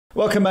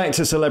Welcome back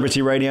to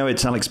Celebrity Radio.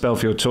 It's Alex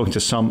Belfield talking to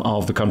some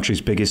of the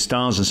country's biggest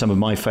stars and some of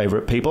my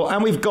favourite people.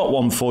 And we've got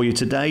one for you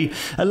today.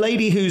 A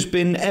lady who's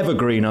been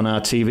evergreen on our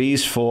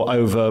TVs for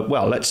over,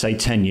 well, let's say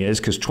 10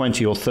 years, because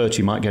 20 or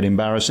 30 might get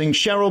embarrassing.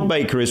 Cheryl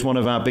Baker is one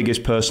of our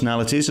biggest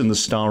personalities and the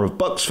star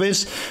of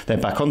Fizz. They're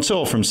back on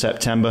tour from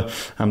September.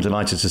 I'm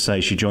delighted to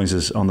say she joins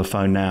us on the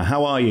phone now.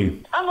 How are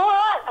you? I'm all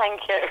right,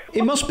 thank you.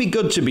 It must be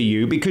good to be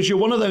you, because you're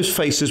one of those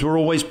faces we're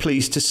always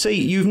pleased to see.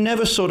 You've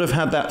never sort of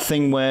had that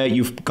thing where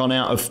you've gone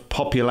out of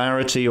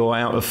popularity or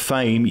out of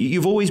fame.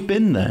 You've always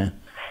been there.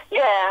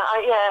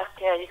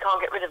 Yeah, you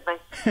can't get rid of me.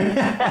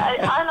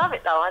 I love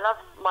it though. I love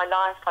my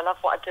life. I love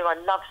what I do. I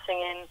love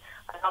singing.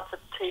 I love the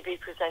TV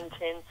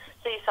presenting.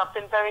 So I've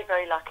been very,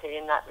 very lucky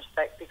in that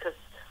respect because,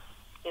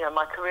 you know,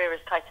 my career has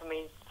taken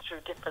me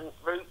through different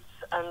routes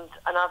and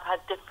I've had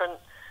different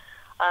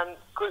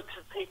groups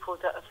of people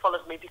that have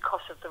followed me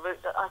because of the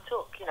route that I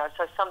took. You know,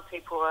 so some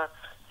people are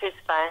Fizz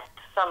fans,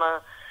 some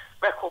are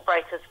Record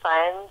Breakers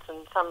fans,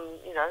 and some,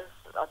 you know,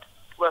 I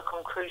work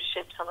on cruise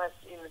ships. Some have,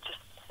 you know, just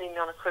seen me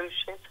on a cruise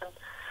ship, and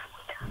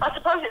I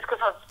suppose it's because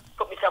I've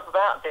put myself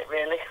about a bit,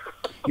 really.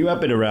 You have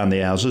been around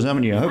the houses,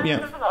 haven't you? I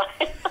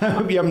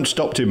hope you haven't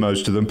stopped in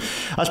most of them.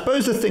 I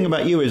suppose the thing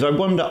about you is, I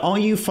wonder, are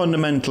you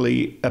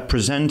fundamentally a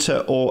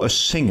presenter or a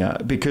singer?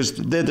 Because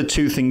they're the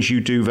two things you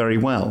do very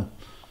well.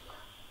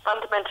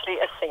 Fundamentally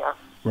a singer.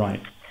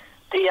 Right.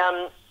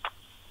 The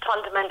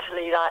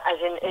fundamentally, like, as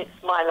in,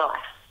 it's my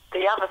life.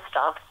 The other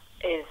stuff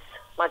is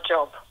my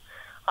job.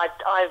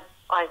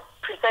 I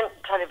present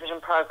television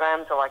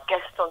programmes or I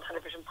guest on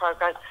television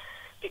programmes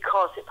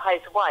because it pays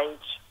a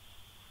wage.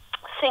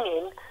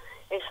 Singing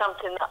is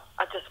something that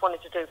I just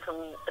wanted to do from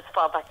as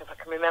far back as I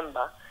can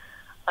remember.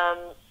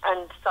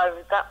 And so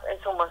that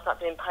it's almost like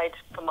being paid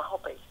for my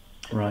hobby.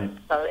 Right.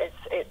 So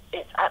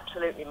it's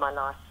absolutely my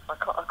life. I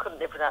couldn't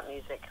live without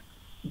music.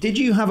 Did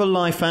you have a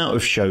life out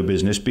of show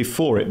business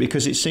before it?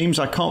 Because it seems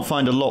I can't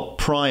find a lot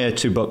prior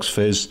to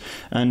Fizz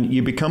and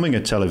you becoming a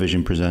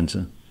television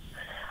presenter.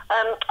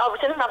 I was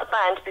in another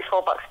band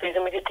before Fizz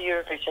and we did the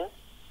Eurovision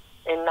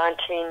in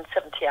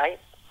 1978.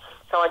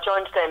 So I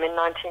joined them in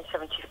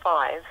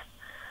 1975.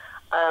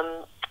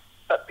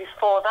 But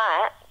before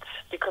that,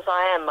 because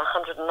I am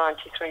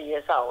 193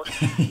 years old,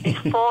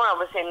 before I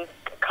was in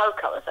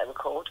Coco, as they were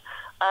called,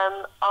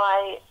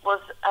 I was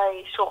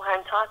a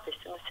shorthand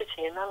typist in the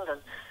city in London.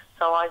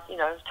 So I, you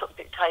know, took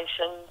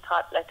dictation,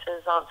 typed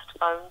letters, answered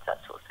phones,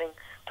 that sort of thing,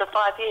 for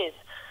 5 years.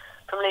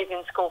 From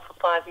leaving school for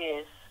 5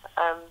 years.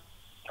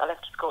 I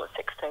left school at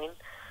 16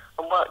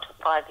 and worked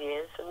for 5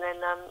 years and then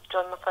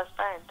joined my first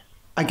band.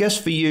 I guess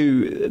for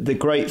you, the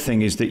great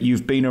thing is that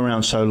you've been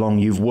around so long,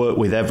 you've worked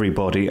with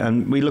everybody,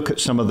 and we look at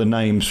some of the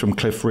names from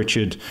Cliff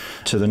Richard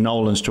to the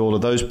Nolans to all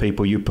of those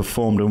people you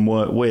performed and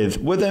worked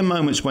with. Were there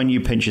moments when you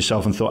pinched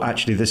yourself and thought,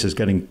 actually, this is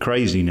getting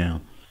crazy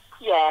now?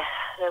 Yeah,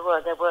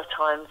 there were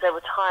times. There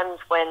were times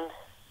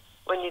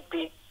when you'd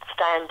be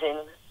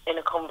standing in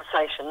a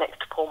conversation next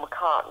to Paul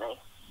McCartney.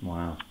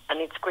 Wow. And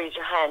he'd squeeze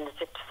your hand as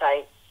if to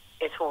say,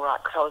 it's all right,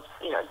 because I was,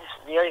 you know, this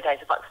was the early days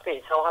of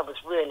Fizz, so I was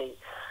really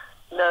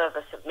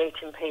nervous of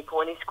meeting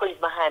people, and he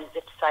squeezed my hand as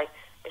if to say,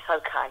 it's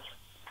okay.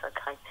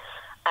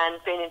 And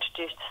being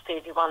introduced to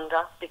Stevie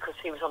Wonder, because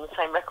he was on the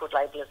same record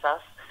label as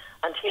us,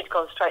 and he'd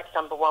gone straight to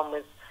 #1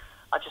 with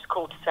I Just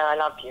Called to Say I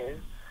Love You.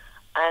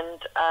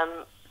 And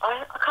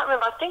I can't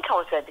remember, I think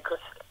I was there because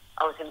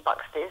I was in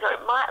Fizz, or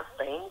it might have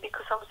been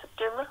because I was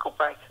doing Record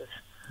Breakers.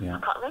 Yeah. I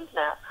can't remember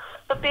now.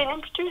 But being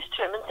introduced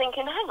to him and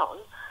thinking, hang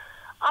on,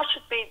 I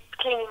should be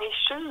cleaning his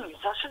shoes.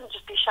 I shouldn't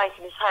just be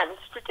shaking his hand.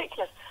 It's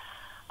ridiculous.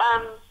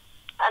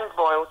 And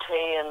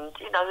royalty, and,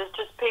 you know, there's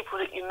just people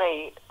that you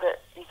meet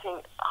that you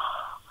think,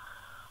 oh,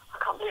 I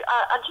can't believe...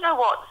 and you know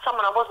what?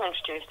 Someone I wasn't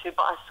introduced to,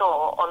 but I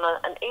saw on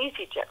an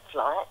EasyJet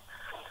flight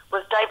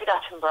was David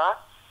Attenborough.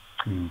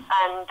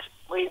 And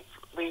we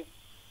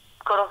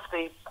got off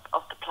the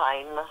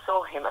plane, and I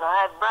saw him, and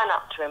I ran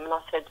up to him, and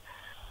I said,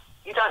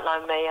 you don't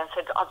know me. I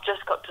said, I've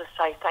just got to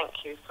say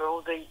thank you for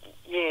all the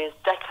years,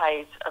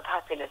 decades of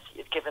happiness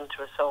you've given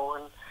to us all,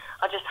 and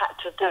I just had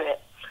to do it.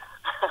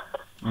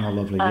 Oh,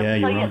 lovely. Yeah,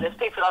 you're right. There's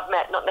people I've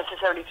met, not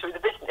necessarily through the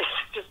business,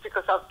 just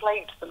because I've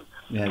played them.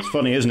 Yeah, it's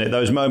funny, isn't it?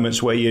 Those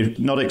moments where you're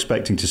not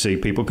expecting to see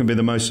people can be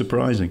the most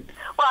surprising.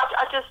 Well,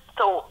 I just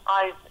thought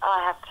I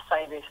have to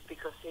say this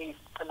because he's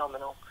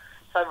phenomenal.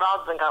 So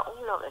rather than go, oh,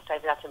 look, there's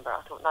David Attenborough,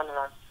 I thought,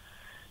 no.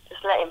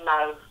 Just let him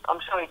know. I'm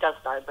sure he does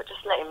know, but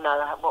just let him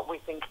know what we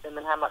think of him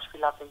and how much we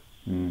love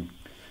him.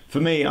 For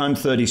me, I'm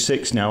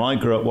 36 now. I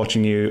grew up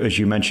watching you, as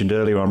you mentioned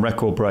earlier, on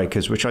Record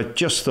Breakers, which I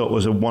just thought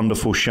was a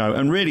wonderful show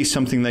and really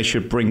something they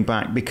should bring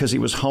back because it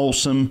was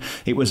wholesome,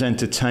 it was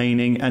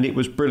entertaining, and it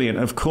was brilliant.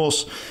 Of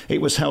course, it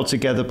was held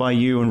together by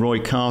you and Roy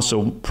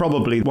Castle,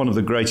 probably one of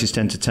the greatest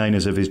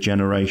entertainers of his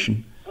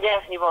generation.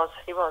 Yeah, he was.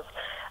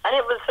 And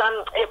it was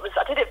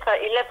I did it for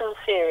 11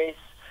 series.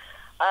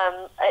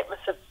 It was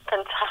a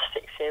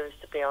fantastic series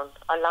to be on.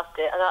 I loved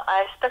it, and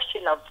I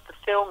especially loved the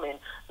filming,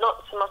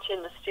 not so much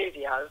in the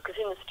studio, because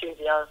in the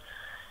studio,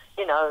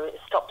 you know,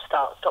 it's stop,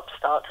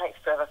 start, takes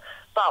forever.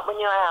 But when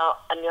you're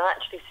out and you're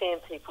actually seeing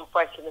people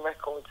breaking the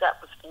records, that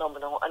was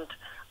phenomenal. And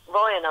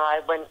Roy and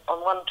I went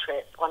on one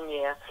trip one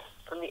year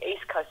from the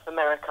East Coast of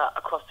America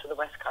across to the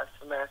West Coast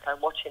of America,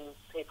 watching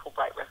people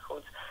break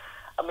records.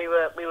 And we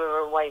were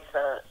away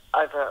for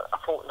over a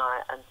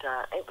fortnight, and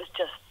it was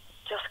just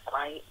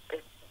great.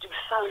 You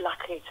were so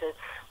lucky to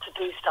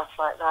do stuff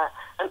like that,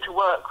 and to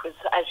work with,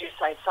 as you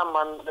say,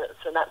 someone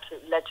that's an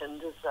absolute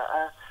legend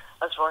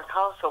as Roy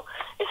Castle.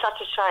 It's such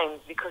a shame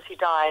because he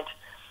died.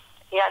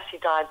 He actually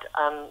died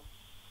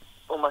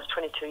almost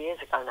 22 years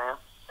ago now,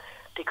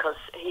 because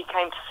he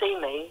came to see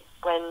me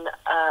when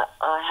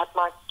I had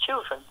my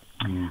children,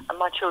 and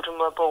my children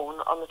were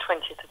born on the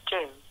 20th of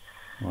June,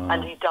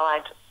 and he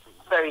died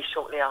very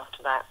shortly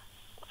after that.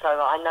 So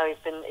I know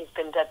he's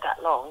been dead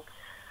that long,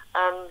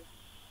 and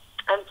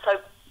so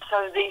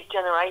these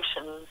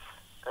generations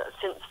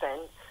since then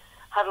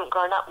haven't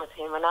grown up with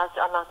him, and I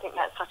think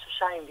that's such a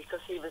shame,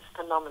 because he was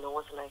phenomenal,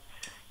 wasn't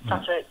he?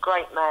 Such a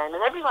great man,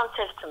 and everyone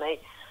says to me,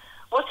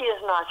 was he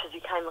as nice as he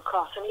came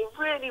across? And he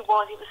really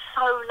was. He was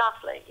so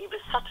lovely. He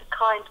was such a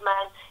kind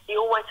man. He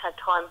always had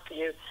time for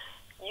you.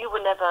 You were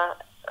never,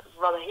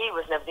 rather he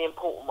was never the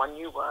important one,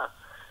 you were,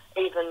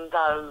 even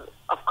though,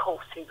 of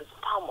course, he was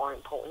far more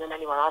important than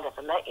anyone I'd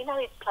ever met. You know,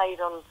 he'd played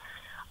on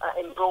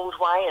in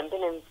Broadway and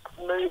been in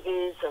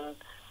movies and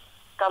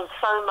done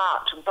so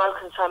much and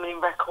broken so many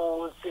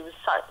records. He was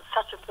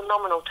such a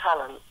phenomenal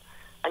talent,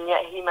 and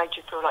yet he made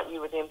you feel like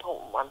you were the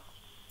important one.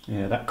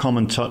 Yeah, that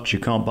common touch, you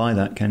can't buy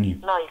that, can you?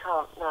 No, you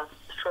can't. No,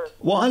 it's true.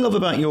 What I love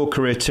about your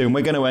career too, and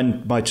we're going to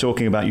end by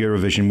talking about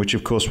Eurovision, which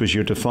of course was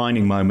your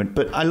defining moment,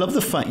 but I love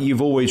the fact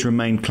you've always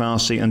remained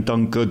classy and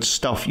done good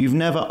stuff. You've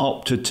never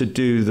opted to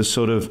do the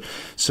sort of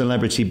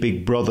celebrity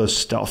Big Brother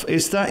stuff.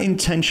 Is that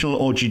intentional,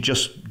 or do you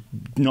just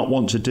not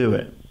want to do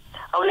it?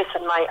 Oh,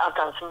 listen, mate, I've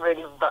done some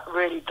really,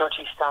 really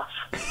dodgy stuff.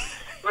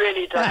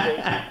 Really dodgy.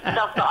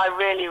 Stuff that I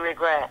really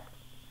regret.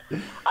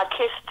 I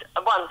kissed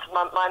once.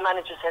 My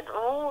manager said,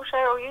 "Oh,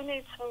 Cheryl, you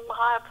need some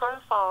higher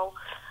profile,"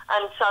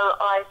 and so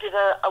I did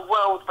a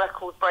world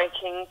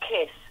record-breaking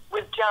kiss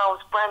with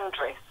Giles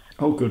Brandreth.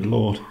 Oh, good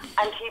Lord!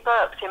 And he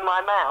burped in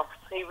my mouth.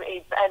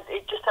 He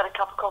just had a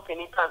cup of coffee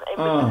and he burped.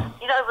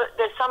 You know,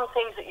 there's some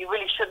things that you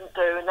really shouldn't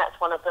do, and that's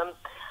one of them.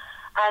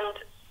 And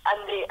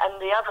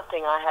the other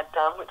thing I had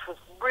done, which was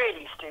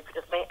really stupid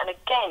of me, and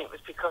again it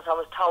was because I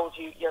was told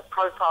your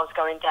profile's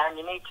going down.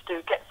 You need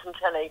to get some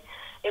telly.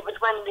 It was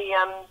when the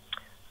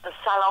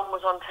salon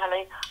was on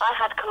telly. I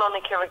had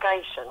colonic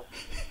irrigation.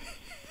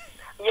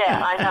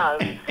 Yeah, I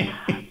know.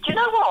 Do you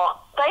know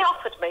what? They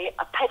offered me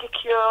a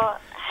pedicure,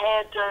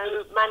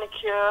 hairdo,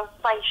 manicure,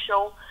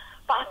 facial.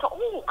 But I thought,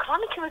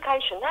 colonic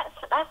irrigation,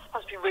 that's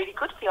supposed to be really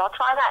good for you. I'll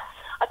try that.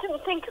 I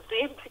didn't think of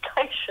the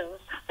implications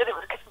that it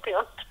was going to be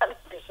on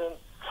television.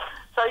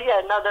 So,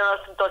 yeah, no, there are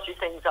some dodgy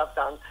things I've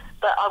done.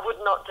 But I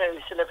would not do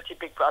Celebrity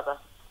Big Brother.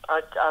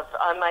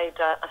 I made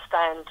a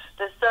stand.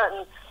 There's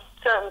certain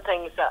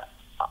things that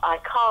I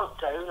can't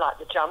do, like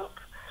the jump.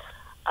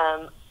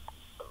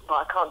 Well,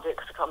 I can't do it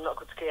because I'm not a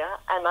good skier,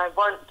 and I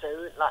won't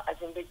do, like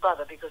as in Big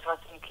Brother, because I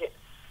think it's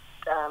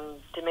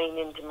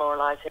demeaning,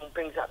 demoralising,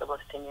 brings out the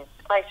worst in you.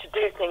 It makes you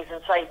do things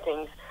and say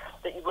things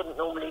that you wouldn't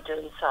normally do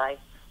and say,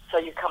 so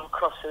you come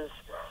across as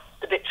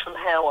the bitch from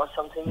hell or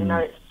something. You know,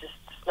 it's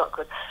not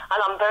good.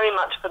 And I'm very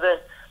much for the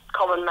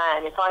common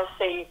man. If I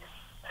see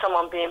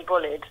someone being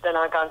bullied, then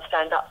I go and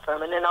stand up for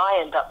them, and then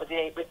I end up with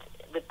the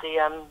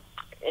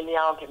in the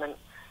argument,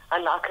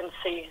 and I can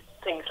see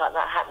things like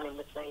that happening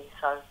with me.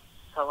 So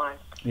I.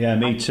 Yeah,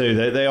 me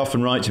too. They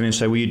often write to me and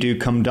say, "Will you do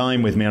come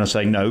dine with me?" And I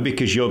say, "No,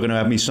 because you're going to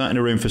have me sat in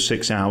a room for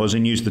 6 hours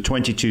and use the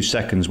 22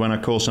 seconds when I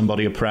call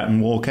somebody a prat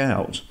and walk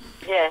out."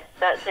 Yeah,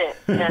 that's it.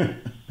 Yeah,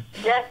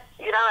 yeah.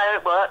 You know how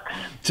it works.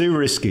 Too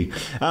risky.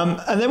 And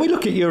then we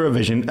look at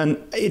Eurovision,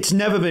 and it's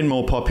never been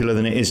more popular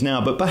than it is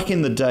now. But back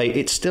in the day,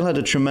 it still had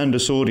a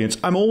tremendous audience.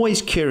 I'm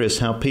always curious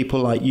how people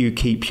like you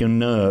keep your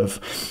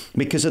nerve,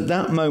 because at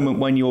that moment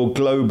when you're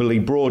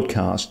globally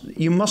broadcast,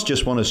 you must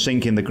just want to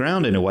sink in the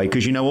ground in a way,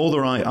 because you know all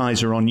the right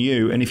eyes are on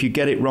you, and if you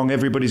get it wrong,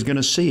 everybody's going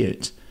to see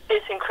it.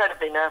 It's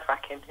incredibly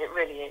nerve-wracking. It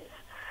really is.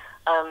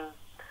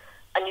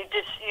 And you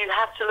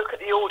have to look at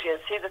the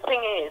audience. See, the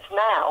thing is,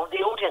 now the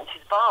audience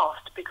is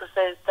vast because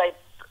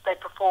they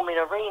perform in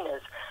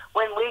arenas.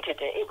 When we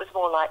did it, it was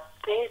more like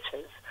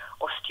theatres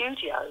or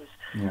studios.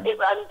 Yeah.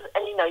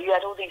 And you know, you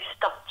had all these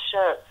stuffed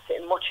shirts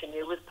sitting watching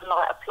you with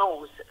polite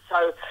applause.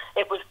 So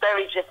it was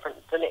very different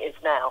than it is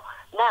now.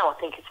 Now I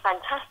think it's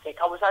fantastic.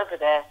 I was over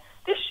there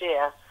this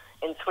year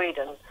in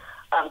Sweden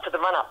for the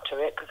run-up to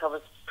it, because I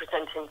was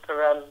presenting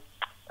for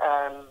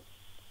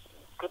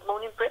Good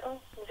Morning Britain,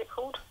 is it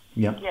called?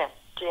 Yeah. Yeah,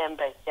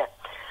 GMB, yeah.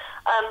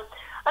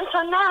 And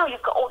so now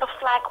you've got all the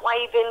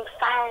flag-waving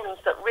fans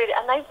that really...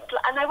 And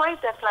they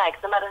wave their flags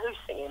no matter who's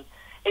singing.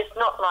 It's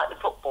not like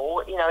the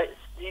football, you know,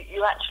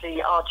 you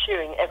actually are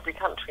cheering every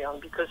country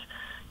on, because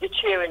you're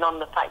cheering on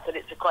the fact that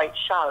it's a great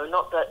show,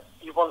 not that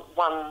you want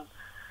one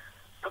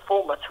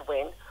performer to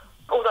win.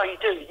 Although you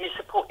do, you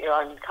support your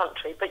own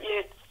country, but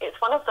it's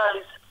one of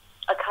those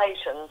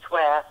occasions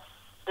where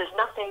there's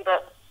nothing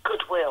but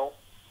goodwill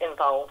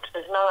involved.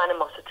 There's no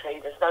animosity.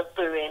 There's no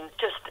booing.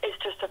 It's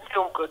just a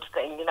feel-good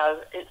thing, you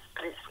know. It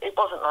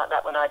wasn't like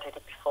that when I did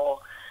it before.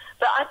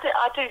 But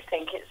I do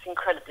think it's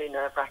incredibly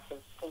nerve-wracking.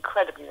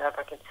 Incredibly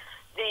nerve-wracking.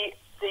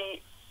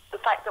 The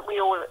fact that we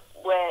all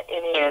wear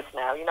in-ears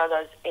now, you know,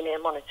 those in-ear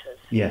monitors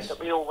that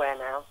we all wear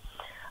now,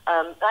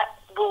 that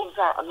rules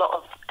out a lot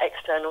of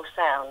external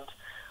sound,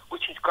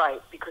 which is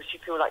great because you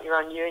feel like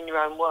you're in your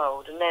own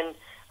world, and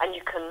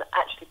you can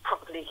actually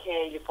properly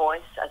hear your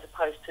voice as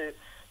opposed to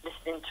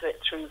listening to it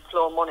through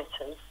floor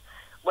monitors,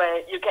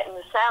 where you're getting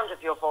the sound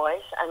of your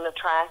voice and the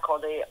track or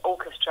the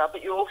orchestra,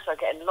 but you're also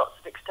getting lots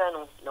of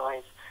external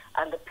noise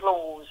and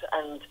applause,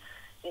 and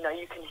you know,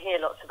 you can hear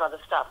lots of other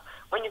stuff.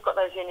 When you've got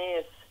those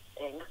in-ears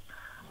in,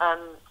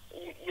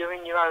 you're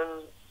in your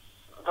own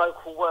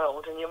vocal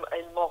world and you're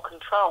in more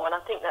control, and I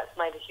think that's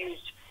made a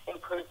huge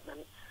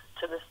improvement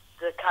to the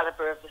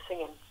calibre of the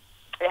singing.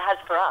 It has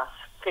for us,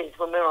 Fizz,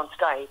 when we're on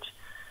stage.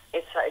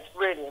 It's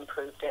really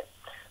improved it.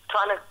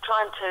 Trying to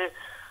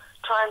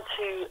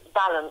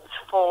balance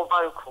 4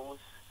 vocals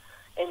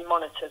in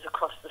monitors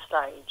across the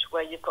stage,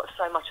 where you've got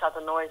so much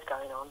other noise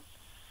going on,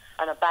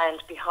 and a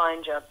band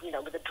behind you, you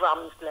know, with the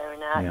drums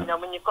blaring out. You know,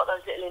 when you've got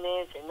those little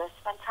in-ears in, that's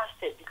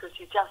fantastic because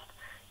you can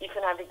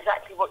have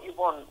exactly what you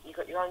want. You've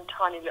got your own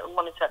tiny little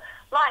monitor,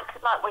 like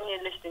when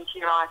you're listening to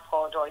your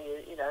iPod or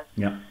you know.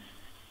 Yeah.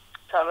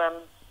 So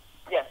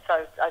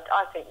so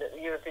I think that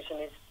the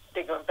Eurovision is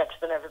bigger and better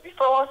than ever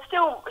before.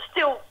 Still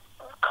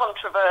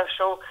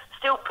controversial,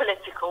 still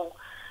political.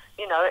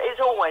 You know, it's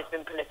always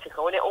been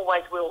political and it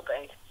always will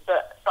be.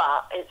 But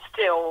it's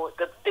still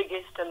the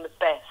biggest and the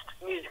best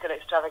musical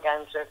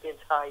extravaganza of the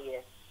entire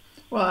year.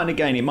 Well, and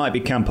again, it might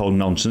be camp old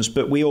nonsense,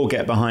 but we all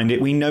get behind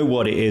it. We know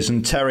what it is,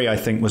 and Terry, I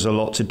think, was a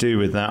lot to do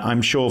with that.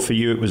 I'm sure for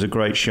you it was a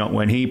great shock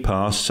when he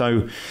passed.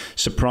 So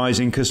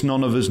surprising because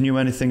none of us knew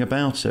anything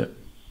about it.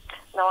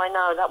 No, I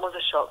know. That was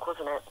a shock,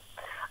 wasn't it?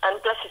 And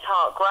bless his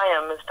heart,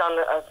 Graham has done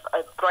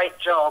a great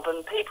job,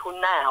 and people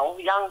now,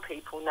 young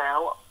people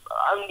now,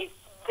 only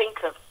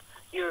think of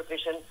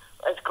Eurovision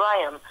as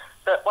Graham.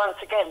 But once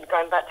again,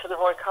 going back to the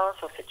Roy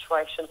Castle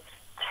situation,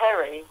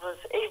 Terry was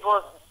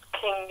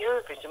King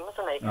Eurovision,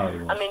 wasn't he? Oh, he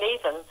was. I mean,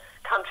 even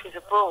countries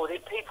abroad,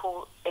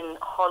 people in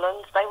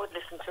Holland, they would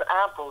listen to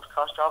our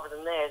broadcast rather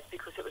than theirs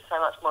because it was so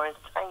much more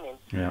entertaining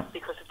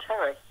because of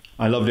Terry.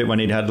 I loved it when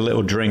he'd had a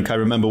little drink. I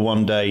remember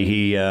one day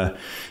he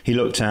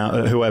looked out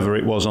at whoever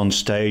it was on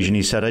stage and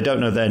he said, I don't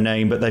know their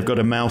name, but they've got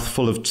a mouth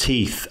full of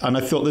teeth. And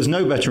I thought, there's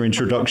no better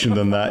introduction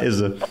than that, is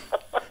there?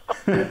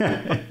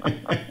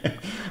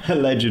 A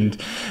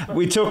legend.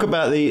 We talk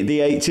about the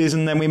 80s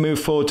and then we move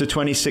forward to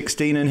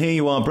 2016, and here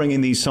you are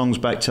bringing these songs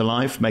back to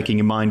life, making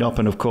your mind up,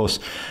 and of course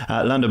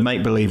Land of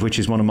Make Believe, which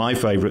is one of my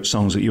favourite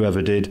songs that you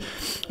ever did.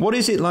 What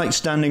is it like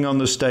standing on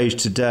the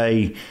stage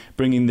today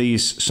bringing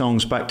these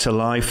songs back to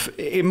life?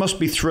 It must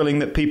be thrilling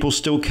that people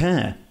still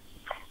care.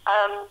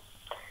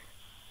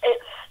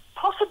 It's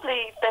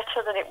possibly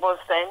better than it was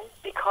then,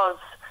 because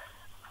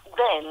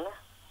then,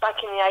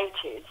 back in the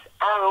 80s,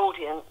 our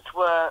audience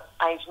were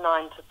aged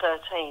 9 to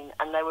 13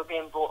 and they were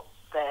being brought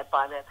there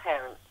by their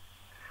parents.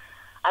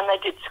 And they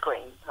did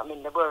scream. I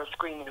mean, they were a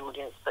screaming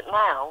audience. But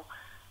now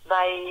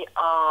they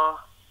are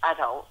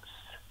adults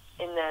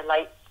in their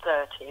late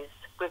 30s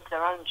with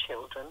their own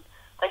children.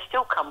 They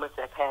still come with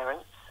their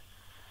parents.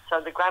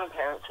 So the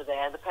grandparents are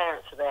there, the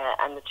parents are there,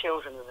 and the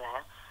children are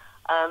there.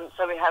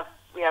 So we have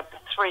the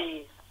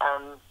 3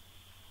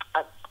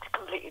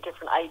 completely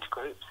different age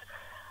groups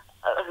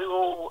who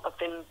all have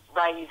been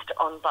raised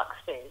on Bucks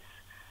Fizz,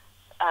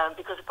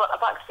 because a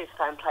Bucks Fizz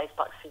fan plays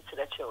Bucks Fizz to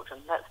their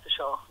children, that's for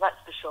sure.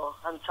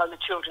 And so the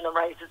children are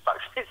raised as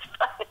Bucks Fizz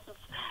fans,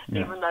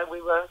 even though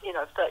we were,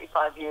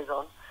 35 years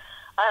on.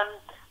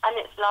 And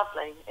it's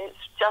lovely. It's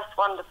just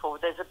wonderful.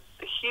 There's a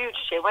huge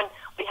cheer. When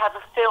we have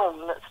a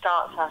film that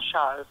starts our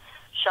show,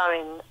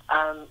 showing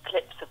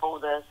clips of all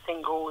the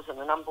singles and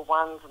the number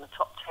ones and the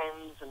top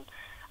 10s, and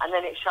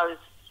then it shows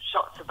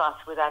shots of us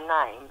with our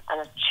name,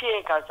 and a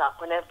cheer goes up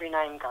when every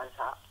name goes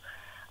up,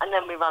 and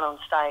then we run on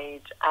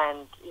stage,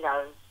 and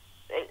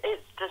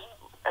it's just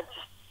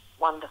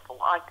wonderful.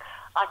 I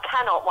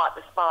cannot wipe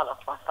the smile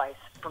off my face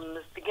from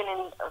the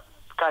beginning of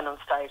going on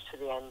stage to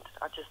the end.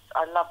 I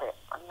love it.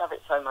 I love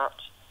it so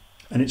much.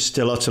 And it's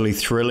still utterly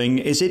thrilling.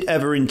 Is it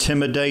ever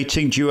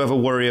intimidating? Do you ever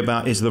worry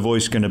about, is the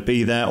voice going to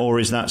be there, or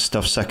is that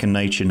stuff second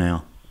nature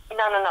now?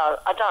 No,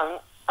 I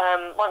don't.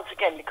 Once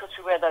again, because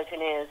we wear those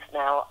in-ears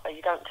now,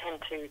 you don't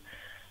tend to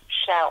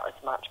shout as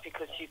much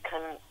because you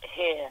can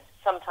hear.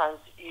 Sometimes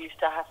you used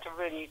to have to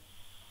really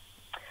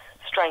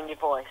strain your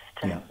voice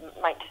to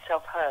make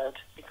yourself heard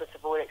because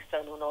of all the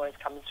external noise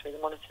coming through the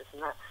monitors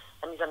and that,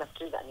 and you don't have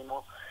to do that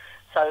anymore.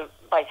 So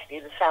basically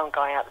the sound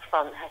guy out the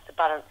front has to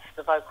balance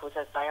the vocals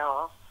as they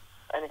are,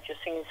 and if you're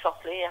singing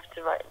softly, you have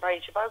to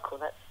raise your vocal.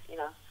 That's,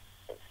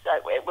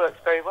 it works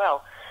very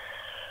well.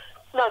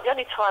 No, the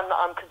only time that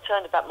I'm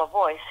concerned about my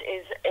voice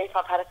is if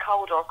I've had a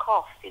cold or a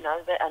cough, and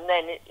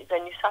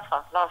then you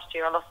suffer. Last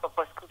year I lost my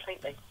voice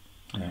completely.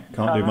 Yeah,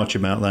 can't do much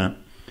about that.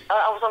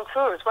 I was on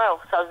tour as well,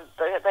 so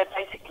they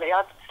basically,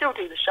 I'd still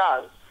do the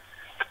show,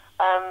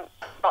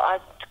 but I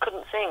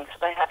couldn't sing, so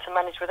they had to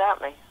manage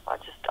without me.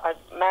 I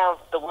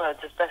mouthed the words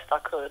as best I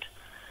could.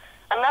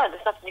 And no,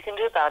 there's nothing you can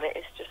do about it.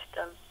 It's just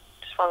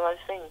one of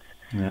those things.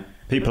 Yeah.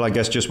 People, I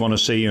guess, just want to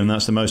see you, and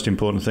that's the most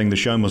important thing. The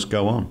show must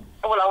go on.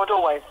 Well, I would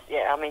always,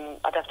 yeah. I mean,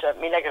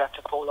 my leg would have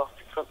to fall off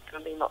for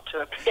me not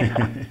to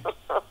appear.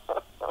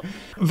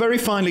 Very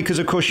finally, because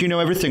of course you know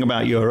everything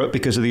about Europe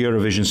because of the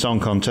Eurovision Song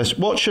Contest,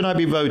 what should I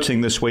be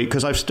voting this week?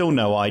 Because I've still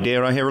no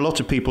idea. I hear a lot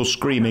of people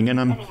screaming, and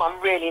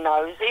anyone really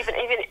knows. Even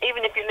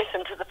if you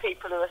listen to the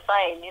people who are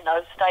saying, you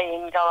know, stay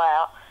in, go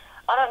out.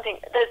 I don't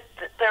think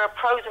there are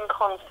pros and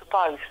cons for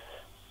both,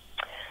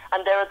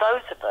 and there are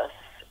those of us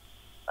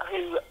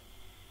who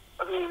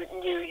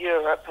knew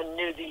Europe and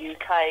knew the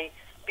UK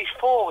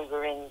before we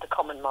were in the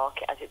common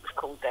market, as it was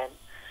called then.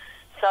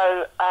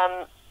 So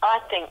I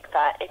think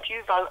that if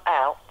you vote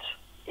out,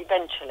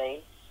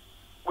 eventually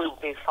we will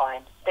be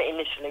fine. But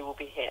initially we'll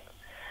be hit.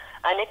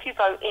 And if you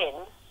vote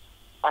in,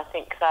 I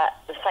think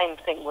that the same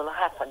thing will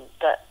happen,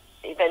 that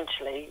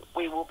eventually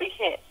we will be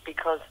hit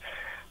because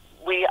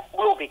we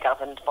will be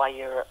governed by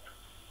Europe.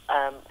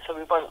 So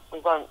we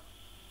won't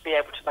be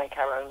able to make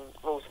our own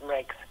rules and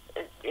regs.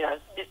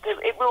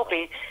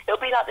 It'll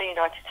be like the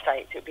United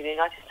States. It'll be the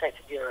United States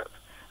of Europe,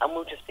 and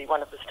we'll just be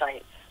one of the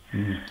states.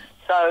 Mm.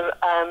 So,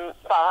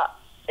 but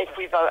if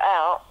we vote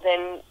out,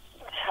 then,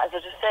 as I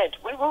just said,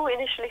 we will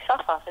initially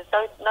suffer. There's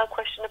no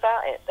question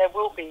about it. There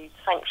will be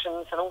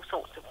sanctions and all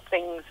sorts of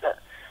things that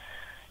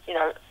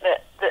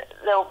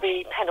there'll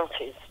be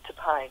penalties to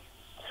pay.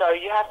 So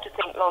you have to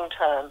think long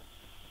term.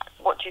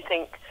 What do you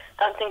think?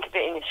 Don't think of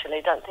it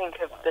initially. Don't think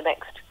of the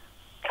next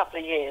couple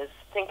of years.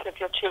 Think of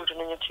your children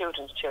and your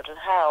children's children.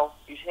 How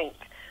you think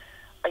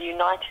a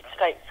United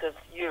States of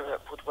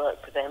Europe would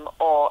work for them,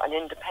 or an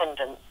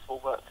independence will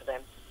work for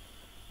them.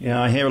 Yeah,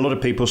 I hear a lot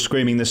of people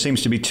screaming. There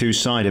seems to be two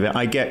sides of it.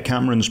 I get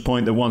Cameron's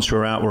point that once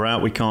we're out,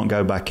 we can't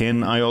go back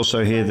in. I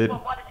also hear that...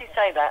 Well, why did he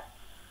say that?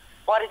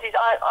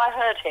 I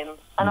heard him,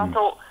 and I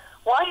thought,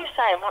 why are you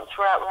saying once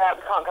we're out,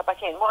 we can't go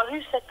back in? Well,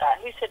 who said that?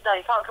 Who said, no,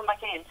 you can't come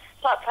back in?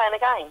 It's like playing a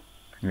game.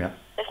 Yeah.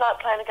 It's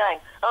like playing a game.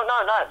 Oh, no.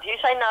 Do you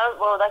say no?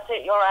 Well, that's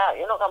it, you're out.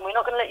 We're not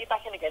going to let you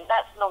back in again.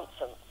 That's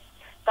nonsense.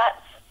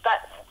 That's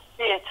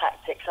fear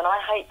tactics, and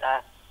I hate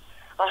that.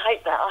 I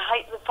hate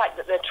the fact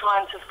that they're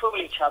trying to fool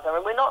each other,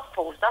 and we're not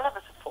fools. None of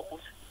us are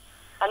fools,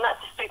 and that's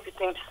a stupid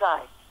thing to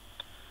say.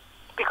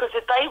 Because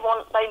if they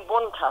want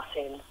us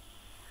in.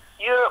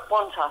 Europe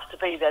wants us to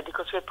be there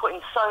because we're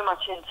putting so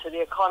much into the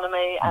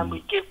economy, and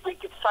we give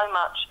so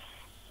much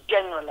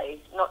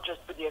generally, not just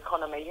with the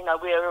economy. You know,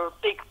 we're a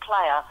big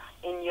player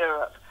in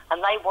Europe,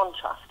 and they want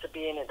us to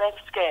be in it. They're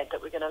scared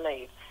that we're going to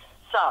leave.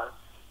 So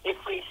if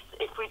we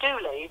do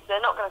leave,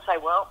 they're not going to say,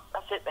 well,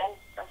 that's it then.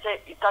 That's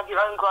it. You've dug your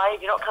own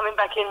grave. You're not coming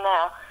back in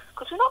now,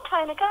 because we're not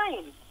playing a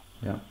game.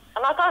 Yeah.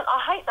 And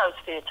I hate those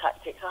fear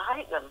tactics. I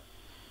hate them.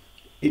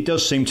 It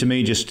does seem to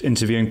me, just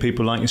interviewing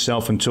people like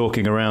yourself and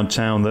talking around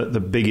town, that the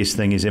biggest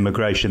thing is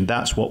immigration.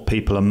 That's what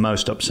people are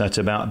most upset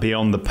about,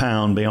 beyond the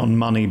pound, beyond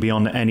money,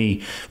 beyond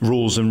any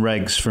rules and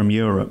regs from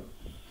Europe.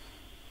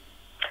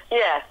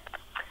 Yeah.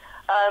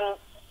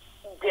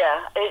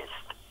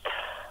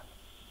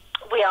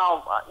 We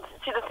are.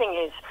 See, the thing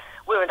is,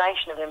 we're a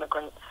nation of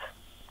immigrants.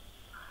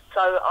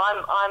 So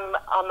I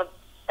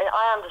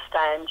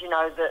understand, you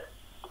know, that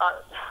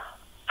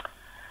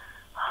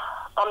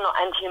I'm not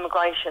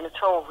anti-immigration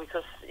at all,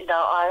 because, you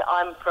know,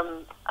 I'm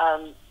from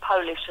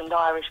Polish and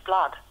Irish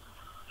blood.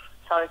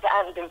 So if it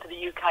hadn't been for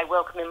the UK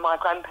welcoming my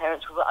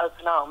grandparents with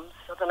open arms,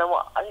 I don't know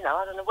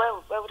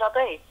where would I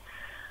be?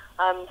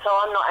 So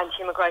I'm not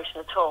anti-immigration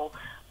at all,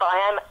 but I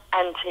am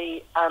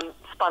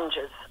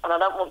anti-spongers, and I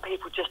don't want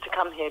people just to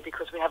come here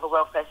because we have a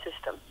welfare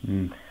system.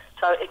 Mm.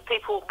 So if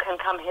people can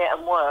come here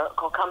and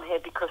work, or come here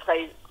because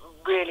they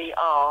really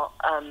are,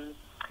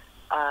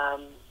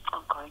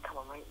 come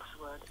on, mate, what's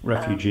the word?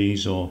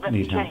 Refugees or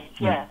need help.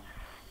 Yeah.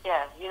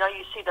 You know,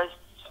 you see those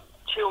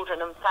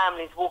children and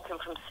families walking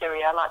from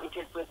Syria, like we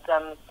did with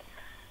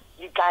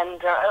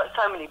Uganda,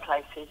 so many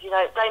places. You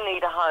know, they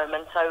need a home,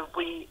 and so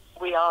we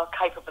are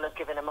capable of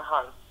giving them a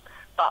home.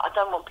 But I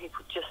don't want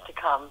people just to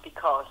come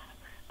because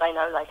they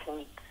know they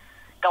can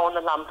go on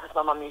the lump, as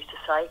my mum used to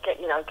say, get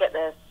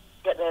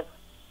their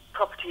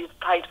properties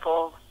paid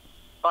for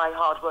by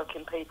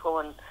hard-working people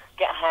and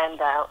get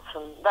handouts,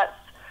 and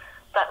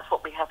that's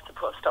what we have to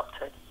put a stop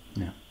to.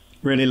 Yeah.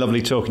 Really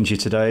lovely talking to you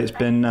today. It's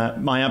been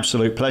my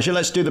absolute pleasure.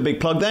 Let's do the big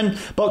plug then.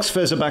 Box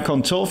Fizz are back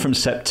on tour from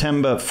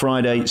September,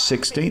 Friday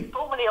 16th.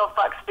 Formerly of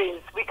Bucks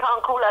Fizz. We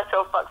can't call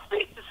ourselves Bucks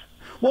Fizz.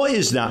 What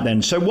is that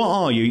then? So what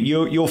are you?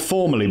 You're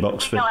formerly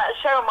Box Fizz. No,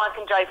 Cheryl, Mike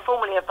and Jay,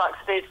 formerly of Bucks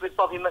Fizz with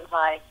Bobby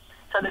McVeigh.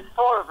 So there's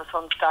four of us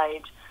on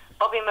stage.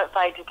 Bobby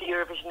McVeigh did the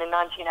Eurovision in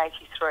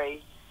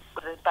 1983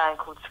 with a band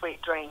called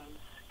Sweet Dreams,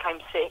 came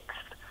sixth.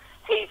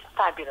 He's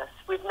fabulous.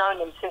 We've known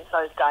him since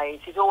those days.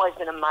 He's always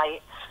been a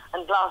mate.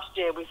 And last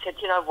year we said,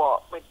 you know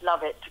what, we'd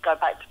love it to go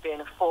back to being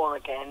a four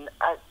again.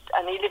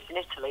 And he lives in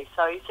Italy,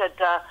 so he said,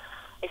 at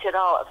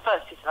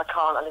first he said, I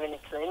can't, I live in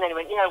Italy. And then he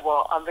went, you know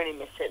what, I really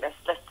miss it,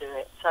 let's do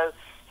it. So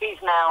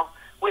he's now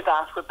with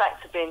us. We're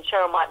back to being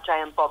Cheryl, Mike, Jay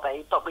and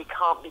Bobby, but we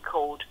can't be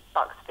called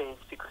Bucks Fizz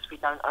because we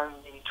don't own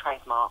the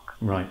trademark.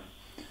 Right.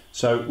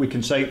 So we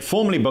can say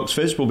formally Bucks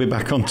Fizz will be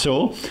back on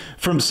tour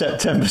from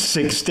September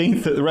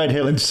 16th at the Red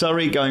Hill in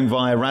Surrey, going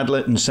via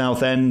Radlett and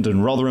Southend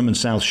and Rotherham and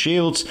South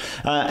Shields,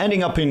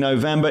 ending up in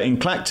November in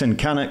Clacton,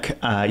 Cannock.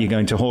 You're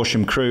going to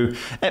Horsham, Crewe,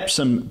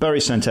 Epsom, Bury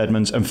St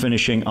Edmunds, and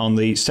finishing on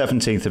the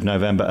 17th of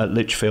November at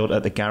Lichfield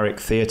at the Garrick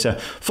Theatre.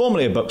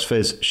 Formerly a Bucks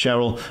Fizz,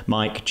 Cheryl,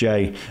 Mike,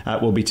 Jay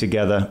will be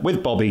together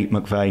with Bobby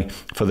McVeigh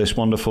for this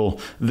wonderful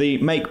The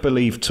Make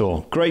Believe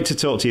Tour. Great to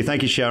talk to you.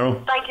 Thank you,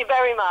 Cheryl. Thank you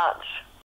very much.